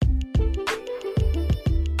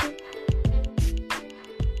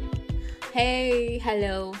Hey,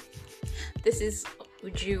 hello. This is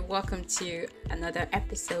Uju. Welcome to another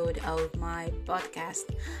episode of my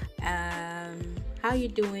podcast. How you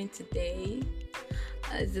doing today?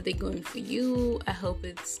 Is the day going for you? I hope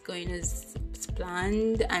it's going as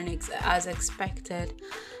planned and as expected.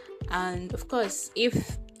 And of course,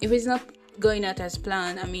 if it's not going out as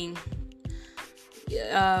planned,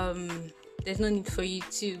 there's no need for you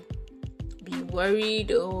to be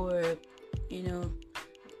worried or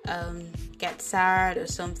get sad or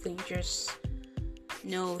something. Just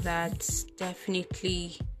know that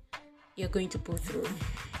definitely you're going to pull through.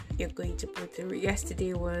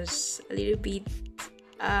 Yesterday was a little bit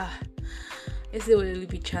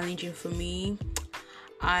challenging for me.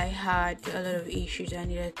 I had a lot of issues I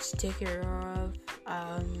needed to take care of.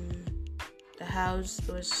 The house,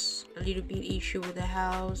 there was a little bit issue with the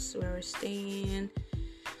house where we're staying.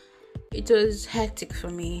 It was hectic for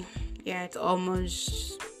me. Yeah, it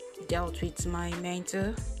almost dealt with my mind.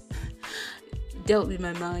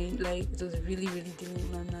 Like, it was really dealing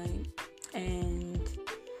with my mind. And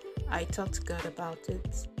I talked to God about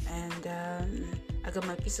it, and I got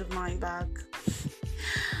my peace of mind back.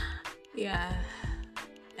 Yeah,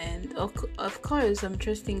 and of course, I'm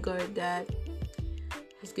trusting God that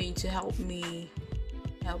He's going to help me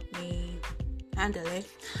handle it.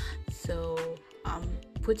 So I'm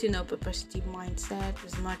putting up a positive mindset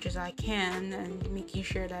as much as I can and making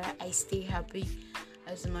sure that I stay happy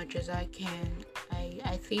as much as I can.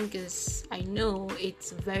 I know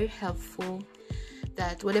it's very helpful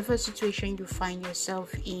that whatever situation you find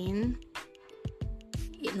yourself in,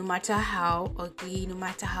 no matter how ugly, no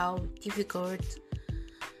matter how difficult,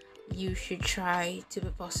 you should try to be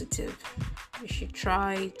positive. You should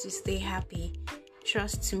try to stay happy.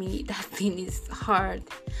 Trust me, that thing is hard,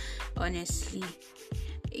 honestly.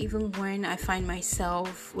 Even when I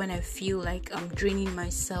feel like I'm draining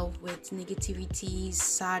myself with negativity,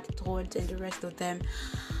 sad thoughts, and the rest of them,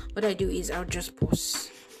 what I do is I'll just pause,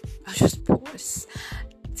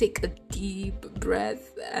 take a deep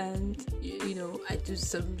breath, and I do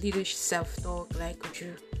some little self-talk like,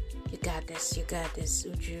 Uju, you got this,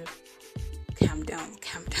 Uju, calm down.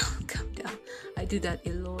 I do that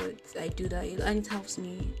a lot, and it helps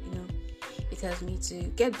me. It helps me to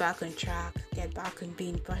get back on track, get back on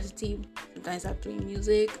being positive. Sometimes I play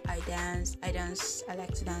music, I dance. I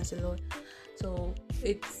like to dance a lot. So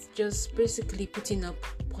it's just basically putting up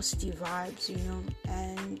positive vibes,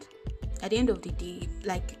 and at the end of the day,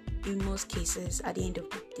 like in most cases, at the end of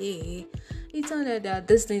the day, it's not that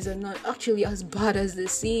these things are not actually as bad as they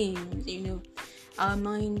seem. Our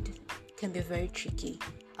mind can be very tricky.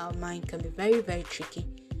 Very, very tricky.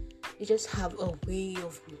 You just have a way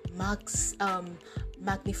of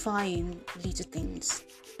magnifying little things,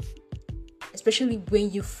 especially when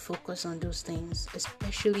you focus on those things.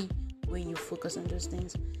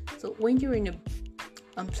 So when you're in a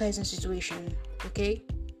unpleasant situation, okay,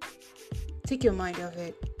 take your mind off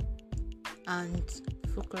it and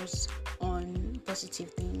focus on positive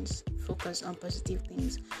things.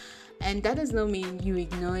 And that does not mean you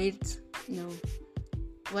ignore it. No,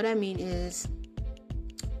 what I mean is,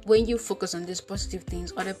 when you focus on these positive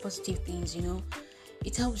things, other positive things,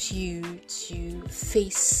 it helps you to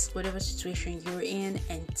face whatever situation you're in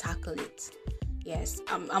and tackle it. Yes,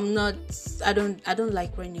 I don't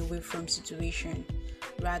like running away from situation.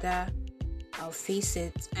 Rather, I'll face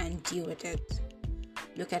it and deal with it.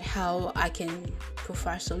 Look at how I can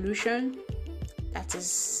provide solution. I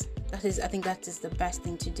think that is the best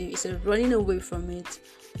thing to do. Instead of running away from it,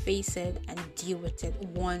 face it and deal with it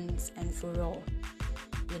once and for all.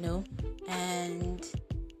 And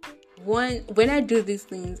when I do these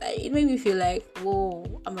things, it makes me feel like,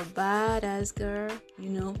 whoa, I'm a badass girl,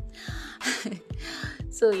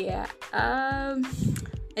 So yeah,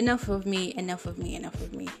 enough of me.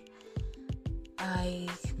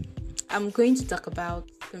 I'm going to talk about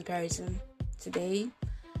comparison today.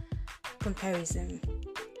 Comparison.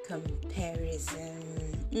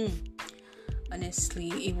 Honestly,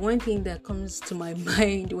 if one thing that comes to my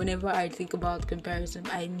mind whenever I think about comparison,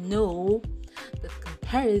 I know that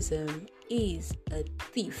comparison is a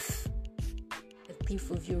thief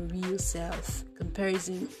of your real self.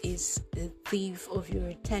 Comparison is a thief of your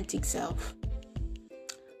authentic self.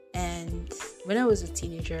 And when I was a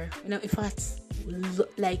teenager,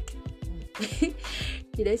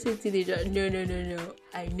 did I say teenager? No.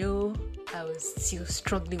 I know I was still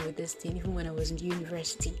struggling with this thing, even when I was in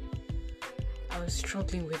university. I was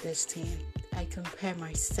struggling with this thing. I compare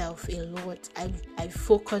myself a lot. I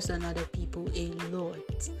focus on other people a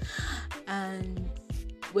lot. And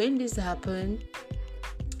when this happened,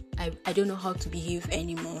 I don't know how to behave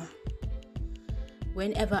anymore.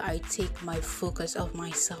 whenever I take my focus off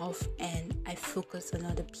myself and I focus on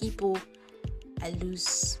other people, I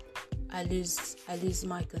lose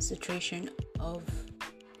my concentration of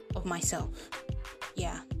myself.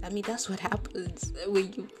 Yeah, I mean, that's what happens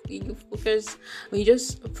when you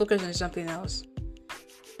just focus on something else.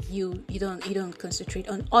 You don't concentrate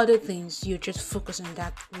on other things. You just focus on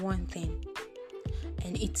that one thing,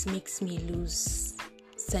 and it makes me lose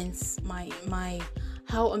sense my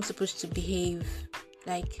how I'm supposed to behave.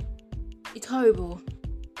 Like, it's horrible.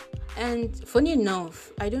 And funny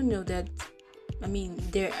enough, I don't know that, I mean,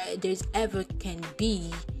 there's ever can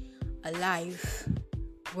be a life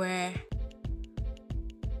where,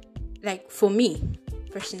 like, for me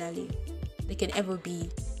personally, there can ever be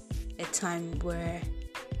a time where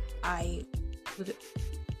I would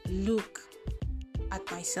look at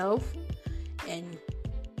myself and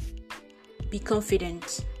be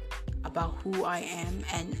confident about who I am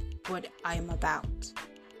and what I am about.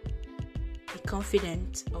 Be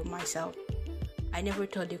confident of myself. I never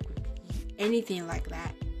thought there could be anything like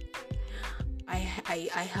that. I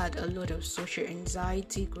had a lot of social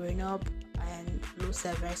anxiety growing up and low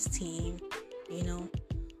self-esteem,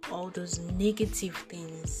 all those negative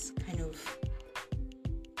things kind of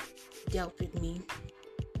dealt with me,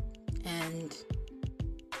 and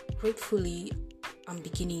gratefully I'm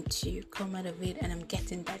beginning to come out of it and I'm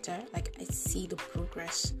getting better. Like, I see the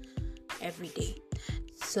progress every day.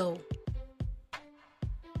 So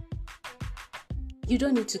you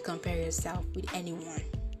don't need to compare yourself with anyone.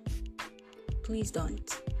 Please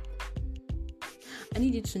don't. I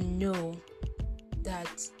need you to know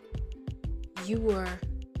that you were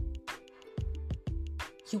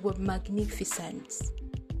magnificent.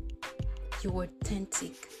 You were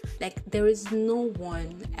authentic. Like, there is no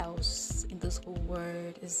one else in this whole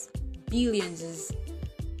world. There's billions.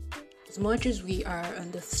 As much as we are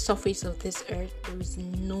on the surface of this earth, there is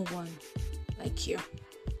no one like you.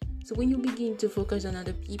 So when you begin to focus on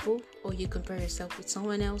other people or you compare yourself with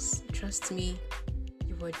someone else, trust me,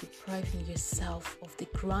 you are depriving yourself of the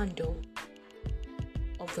grandeur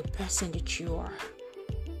of the person that you are.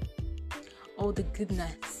 All the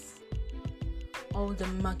goodness, all the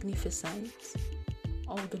magnificence,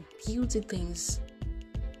 all the beauty things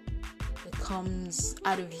that comes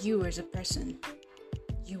out of you as a person,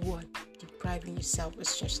 you are depriving yourself of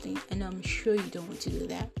such things, and I'm sure you don't want to do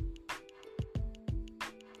that.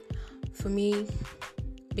 For me,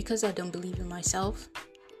 because I don't believe in myself,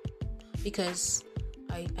 because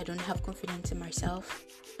I don't have confidence in myself,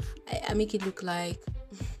 I make it look like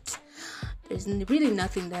there's really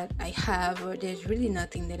nothing that I have, or there's really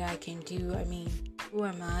nothing that I can do. I mean, who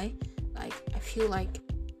am I? Like, I feel like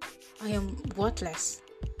I am worthless.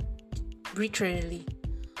 Literally,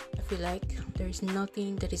 I feel like there's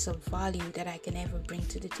nothing that is of value that I can ever bring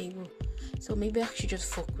to the table. So maybe I should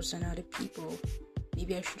just focus on other people.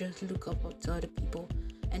 Maybe I should just look up to other people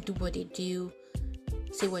and do what they do,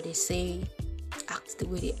 say what they say, act the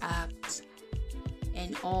way they act.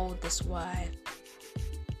 And all this while,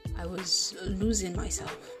 I was losing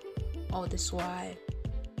myself. All this while,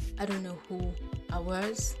 I don't know who I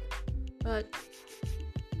was. But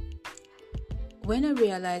when I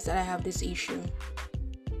realized that I have this issue,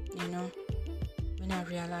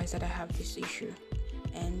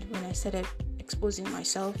 and when I started exposing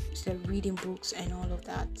myself, started reading books and all of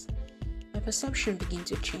that, my perception began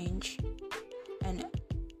to change. And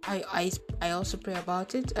I also pray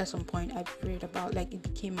about it. At some point I prayed about, like, it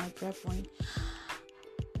became my prayer point.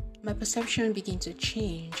 My perception began to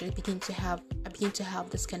change. I began to have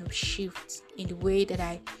this kind of shift in the way that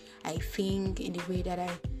I think, in the way that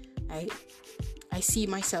I see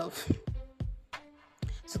myself.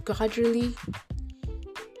 So gradually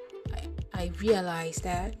I realized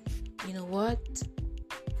that, you know what?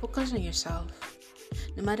 Focus on yourself.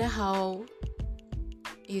 No matter how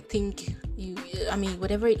you think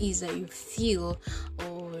whatever it is that you feel,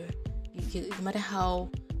 or no matter how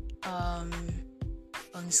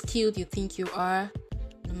unskilled you think you are,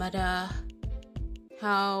 no matter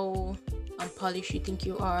how unpolished you think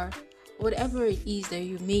you are, whatever it is that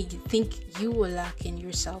you think you will lack in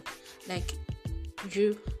yourself, like,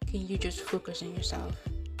 can you just focus on yourself?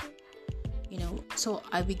 So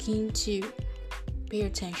I begin to pay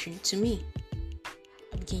attention to me.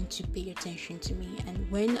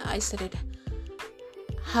 And when I started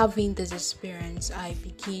having this experience, I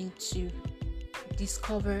began to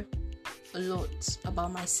discover a lot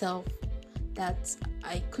about myself that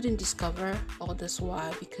I couldn't discover all this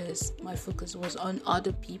while because my focus was on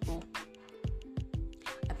other people.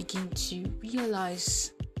 I began to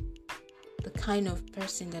realize the kind of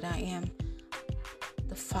person that I am,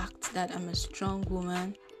 the fact that I'm a strong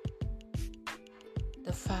woman,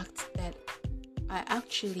 the fact that I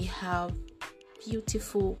actually have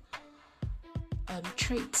beautiful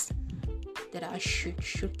traits that I should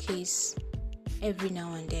showcase every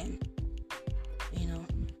now and then,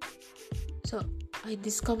 So I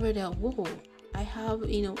discovered that, whoa, I have,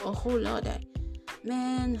 a whole lot that,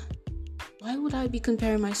 man, why would I be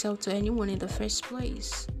comparing myself to anyone in the first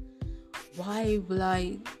place? Why will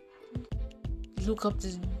I look up to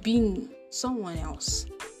being someone else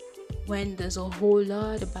when there's a whole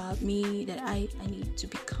lot about me that I need to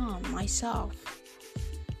become myself?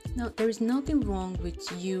 Now, there is nothing wrong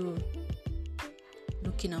with you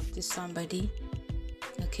looking up to somebody,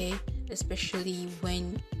 okay? Especially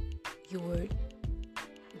when you're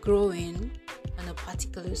growing on a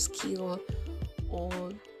particular skill,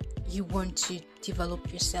 or you want to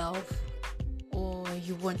develop yourself, or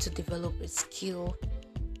you want to develop a skill,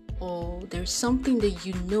 or there's something that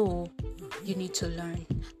you need to learn.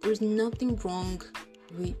 There's nothing wrong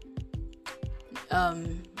with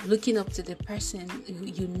looking up to the person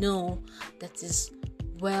that is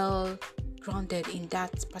well grounded in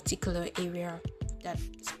that particular area, that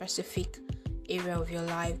specific area of your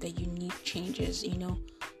life that you need changes.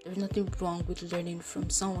 There's nothing wrong with learning from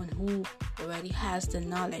someone who already has the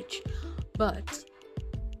knowledge, but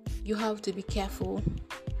you have to be careful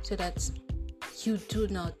so that you do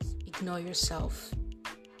not ignore yourself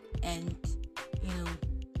and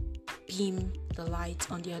beam the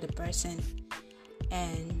light on the other person,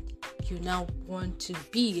 and you now want to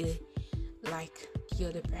be like the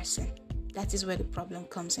other person. That is where the problem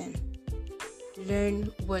comes in.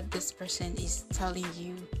 Learn what this person is telling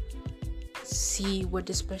you. See what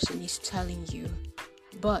this person is telling you.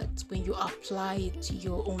 But when you apply it to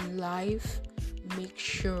your own life, make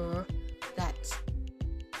sure that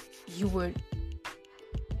you're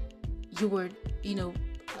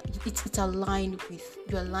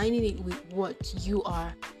aligning it with what you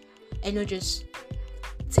are, and not just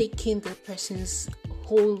taking the person's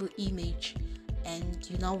whole image and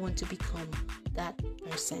you now want to become that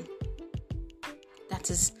person.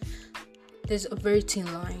 There's a very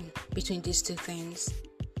thin line between these two things.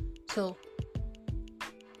 So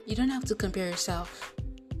you don't have to compare yourself.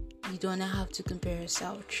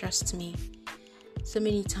 Trust me. So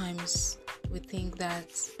many times we think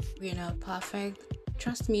that we're not perfect.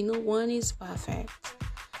 Trust me, no one is perfect.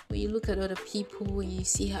 When you look at other people and you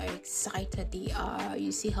see how excited they are,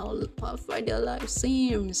 you see how perfect their life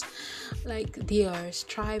seems, like they are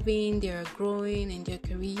striving, they are growing in their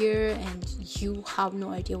career, and you have no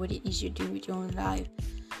idea what it is you're doing with your own life.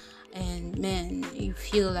 And man, you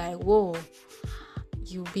feel like, whoa,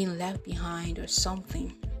 you've been left behind or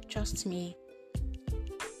something. Trust me,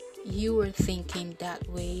 you are thinking that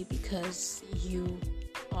way because you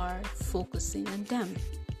are focusing on them.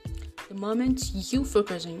 The moment you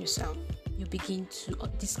focus on yourself, you begin to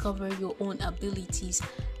discover your own abilities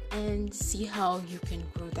and see how you can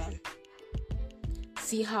grow them.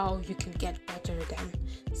 See how you can get better at them.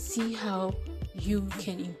 See how you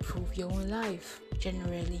can improve your own life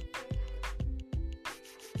generally.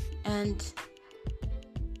 And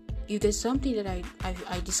if there's something that I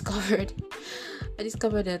discovered,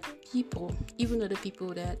 that people, even other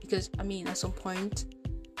people that, because at some point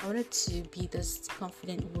I wanted to be this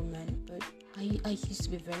confident woman, but I used to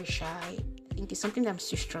be very shy. I think it's something that I'm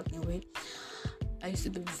still struggling with. I used to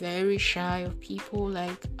be very shy of people.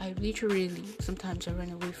 Like, I literally sometimes I run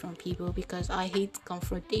away from people because I hate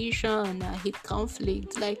confrontation. I hate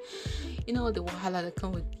conflict. Like, the wahala that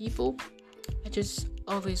come with people. I just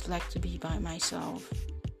always like to be by myself.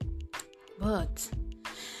 But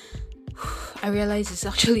I realize it's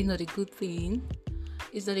actually not a good thing.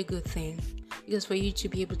 It's not a good thing. Because for you to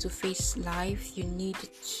be able to face life, you need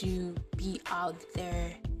to be out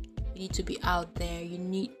there. You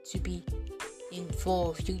need to be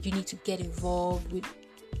involved. You need to get involved with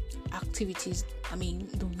activities.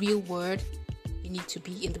 The real world. You need to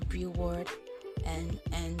be in the real world and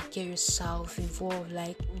get yourself involved.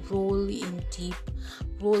 Like, roll in deep,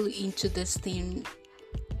 roll into this thing.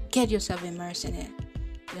 Get yourself immersed in it.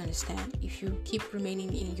 You understand? If you keep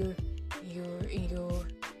remaining in your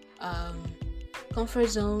comfort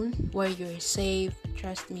zone where you're safe,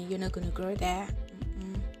 trust me, you're not gonna grow there.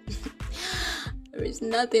 There is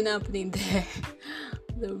nothing happening there.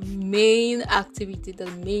 The main activity,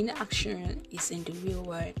 the main action is in the real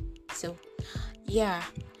world. So yeah,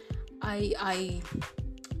 I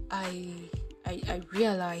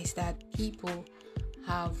realize that people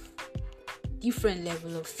have different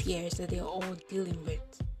level of fears that they're all dealing with.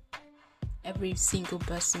 Every single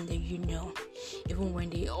person that even when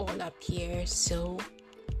they all appear so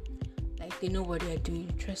like they know what they're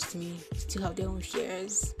doing, trust me, still have their own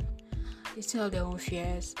fears. They still have their own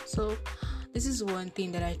fears. So this is one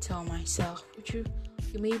thing that I tell myself. You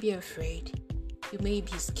may be afraid. You may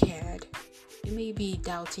be scared. You may be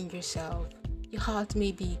doubting yourself. Your heart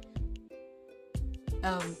may be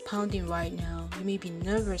pounding right now. You may be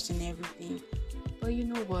nervous and everything. But you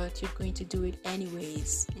know what? You're going to do it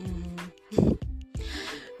anyways.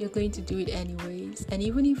 You're going to do it anyways. And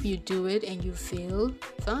even if you do it and you fail,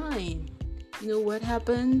 fine. You know what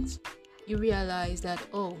happens? You realize that,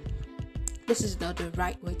 oh, this is not the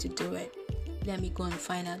right way to do it. Let me go and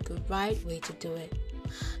find out the right way to do it.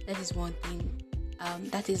 That is one thing.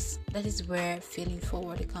 That is where failing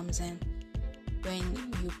forward comes in. When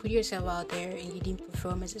you put yourself out there and you didn't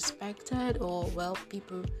perform as expected, or well,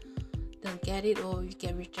 people don't get it, or you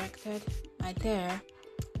get rejected, right there,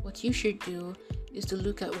 what you should do is to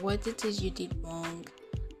look at what it is you did wrong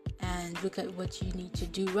and look at what you need to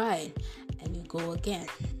do right, and you go again.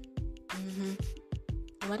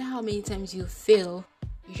 No matter how many times you fail,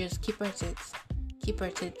 you just keep at it.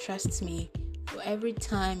 Trust me, for every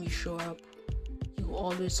time you show up, you will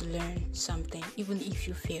always learn something. Even if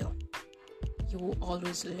you fail, you will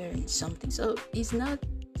always learn something. So it's not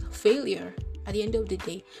a failure at the end of the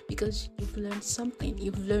day, because you've learned something.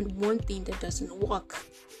 You've learned one thing that doesn't work.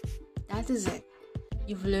 That is it.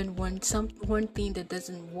 You've learned one thing that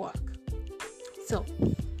doesn't work. So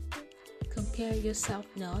compare yourself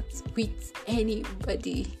not with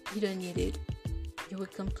anybody. You don't need it. You are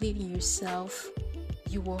completing yourself.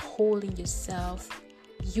 You are holding yourself.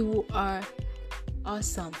 You are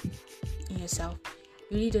awesome in yourself.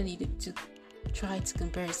 You really don't need to try to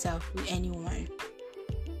compare yourself with anyone.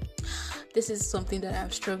 This is something that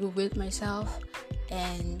I've struggled with myself,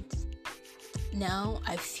 and now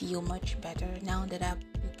I feel much better. Now that I've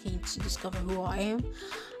begun to discover who I am,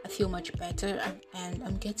 I feel much better, and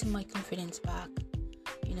I'm getting my confidence back.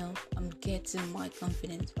 I'm getting my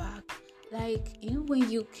confidence back. Like, when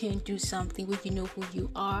you can do something, when you know who you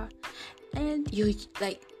are, and this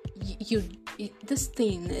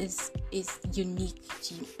thing is unique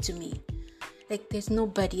to me. Like, there's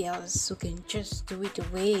nobody else who can just do it the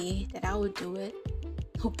way that I would do it.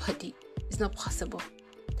 Nobody. It's not possible.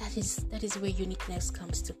 That is where uniqueness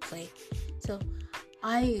comes to play. So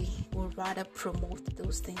I would rather promote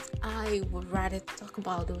those things. I would rather talk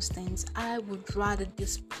about those things. I would rather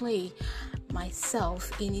display myself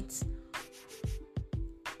in its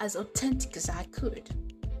as authentic as I could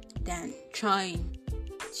than trying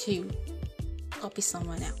to copy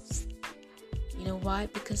someone else. You know why?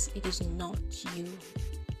 Because it is not you.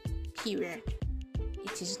 Period.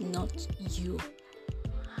 It is not you.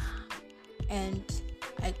 And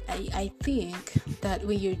I think that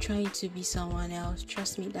when you're trying to be someone else,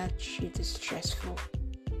 trust me, that shit is stressful.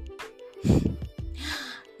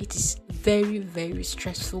 It is very, very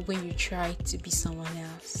stressful when you try to be someone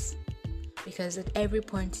else. Because at every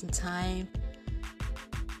point in time,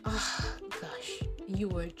 you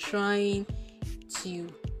were trying to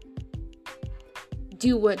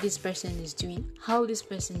do what this person is doing, how this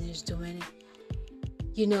person is doing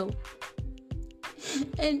it,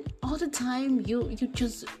 and all the time you're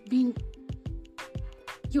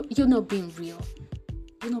not being real.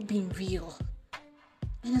 You're not being real.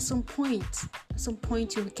 And at some point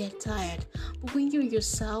you'll get tired. But when you're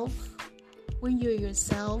yourself,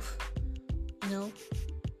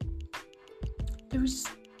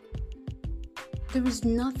 there is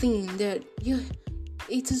nothing that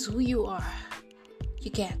it is who you are.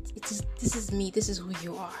 You get this is me, this is who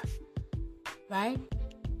you are, right?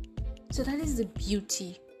 So that is the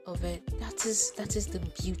beauty of it. That is the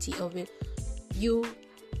beauty of it. You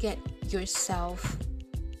get yourself.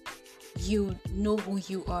 You know who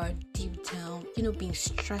you are deep down. You're not being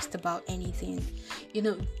stressed about anything. You're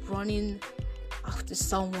not running after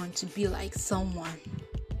someone to be like someone.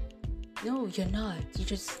 No, you're not. You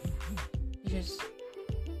just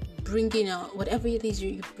bringing out whatever it is.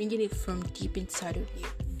 You're bringing it from deep inside of you.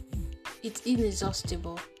 It's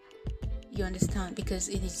inexhaustible. You understand? Because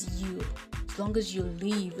it is you. As long as you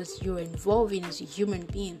live, as you're involving as a human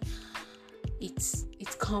being,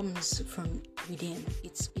 it comes from within.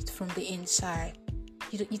 It's from the inside.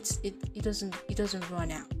 It doesn't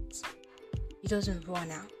run out. It doesn't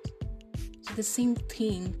run out. So the same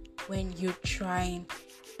thing when you're trying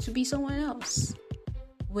to be someone else.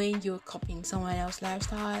 When you're copying someone else's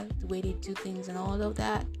lifestyle, the way they do things and all of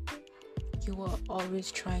that, you are always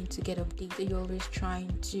trying to get updated. You're always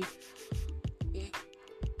trying to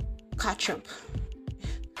catch up.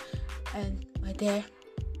 And my dear,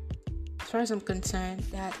 as far as I'm concerned,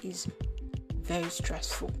 that is very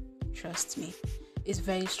stressful. Trust me, it's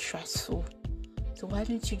very stressful. So why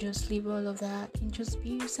don't you just leave all of that and just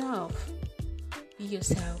be yourself? Be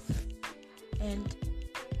yourself. And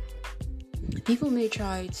people may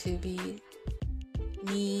try to be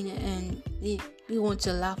mean and they want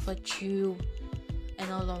to laugh at you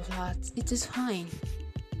and all of that. It is fine.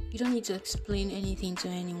 You don't need to explain anything to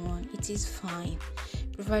anyone. It is fine,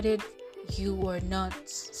 provided you are not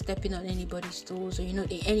stepping on anybody's toes or you're not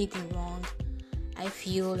doing anything wrong. I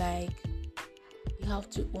feel like you have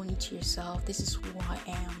to own it to yourself. This is who I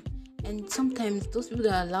am. And sometimes those people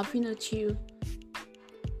that are laughing at you,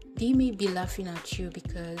 they may be laughing at you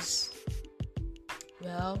because,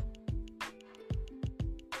 well,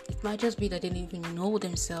 it might just be that they don't even know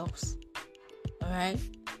themselves. Alright?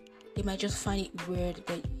 They might just find it weird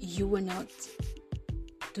that you are not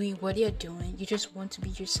doing what you're doing. You just want to be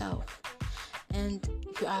yourself. And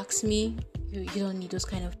if you ask me, you don't need those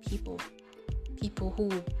kind of people. People who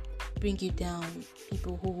will bring you down.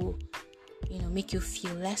 People who will, make you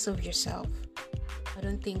feel less of yourself. I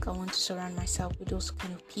don't think I want to surround myself with those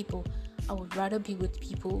kind of people. I would rather be with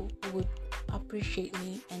people who would appreciate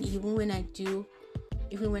me, and even when I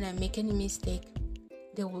make any mistake,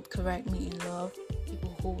 they would correct me in love.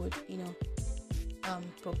 People who would,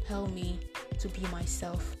 propel me to be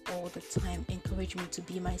myself all the time, encourage me to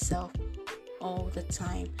be myself all the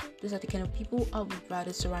time. Those are the kind of people I would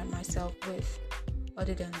rather surround myself with,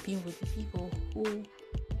 other than being with people who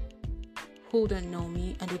don't know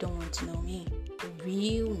me and they don't want to know me. The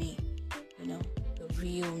real me, the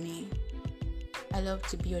real me. I love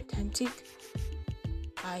to be authentic.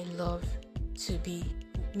 I love to be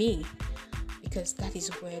me, because that is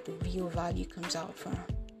where the real value comes out from.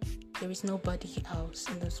 There is nobody else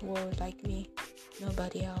in this world like me.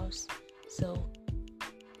 Nobody else. So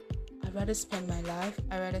I'd rather spend my life,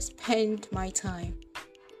 I'd rather spend my time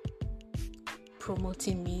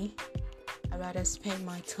promoting me. I'd rather spend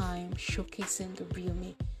my time showcasing the real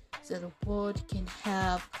me, so the world can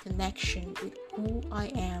have connection with who I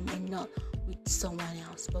am, and not with someone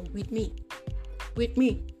else, but with me. With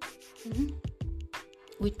me.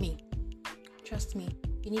 With me. Trust me,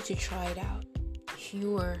 you need to try it out. If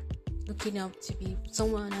you are looking up to be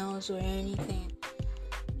someone else or anything,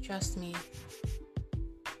 trust me,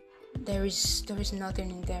 there is nothing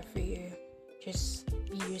in there for you. Just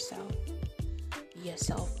be yourself. Be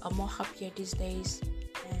yourself. I'm more happier these days,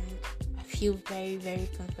 and I feel very, very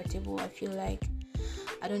comfortable. I feel like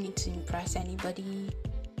I don't need to impress anybody.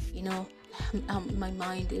 My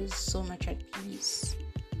mind is so much at peace.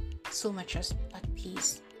 So much at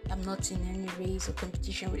peace. I'm not in any race or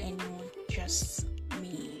competition with anyone. Just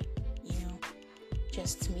me.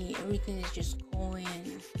 Just me. Everything is just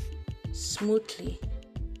going smoothly,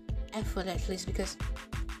 effortlessly, because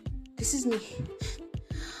this is me.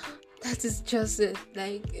 That is just it.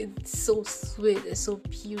 Like, it's so sweet. It's so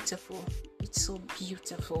beautiful. It's so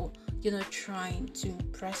beautiful. You're not trying to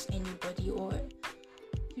impress anybody, or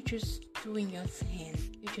you're just doing your thing.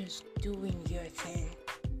 You're just doing your thing.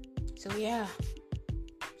 So yeah,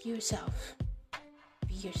 be yourself.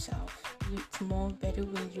 Be yourself. It's more better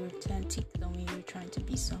when you're authentic than when you're trying to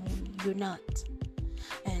be someone you're not.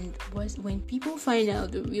 And when people find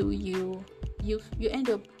out the real you end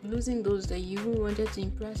up losing those that you wanted to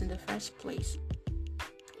impress in the first place.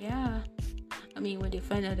 Yeah. I mean, when they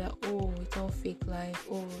find out that, it's all fake life,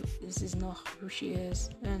 this is not who she is,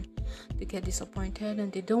 and they get disappointed and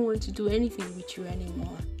they don't want to do anything with you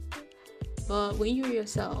anymore. But when you're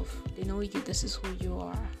yourself, they know you, this is who you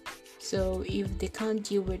are. So if they can't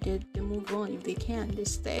deal with it, they move on. If they can, they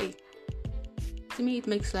stay. To me, it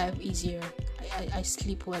makes life easier. I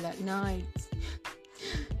sleep well at night.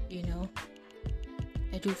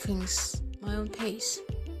 I do things my own pace.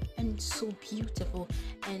 And it's so beautiful.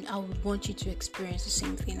 And I would want you to experience the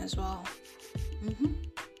same thing as well.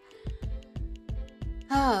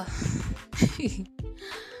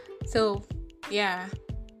 So, yeah.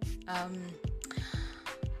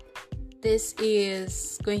 This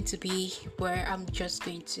is going to be where I'm just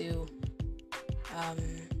going to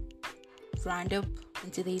round up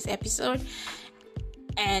in today's episode,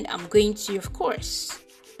 and I'm going to, of course,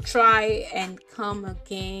 try and come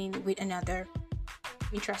again with another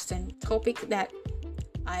interesting topic that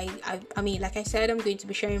I mean, like I said, I'm going to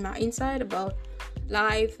be sharing my insight about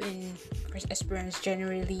life and experience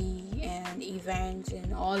generally, and events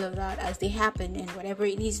and all of that as they happen, and whatever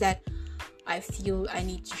it is that I feel I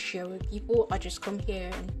need to share with people, I'll just come here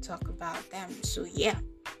and talk about them. So yeah,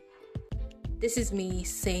 this is me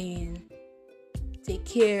saying, take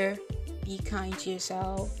care, be kind to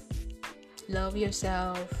yourself, love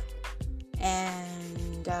yourself,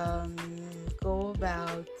 and go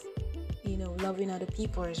about loving other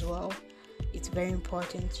people as well. It's very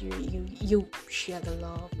important you share the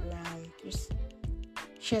love around. Just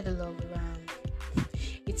share the love around.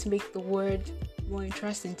 It's to make the word more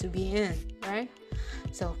interesting to be in, right?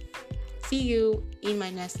 So see you in my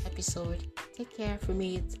next episode. Take care from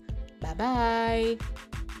it. Bye bye.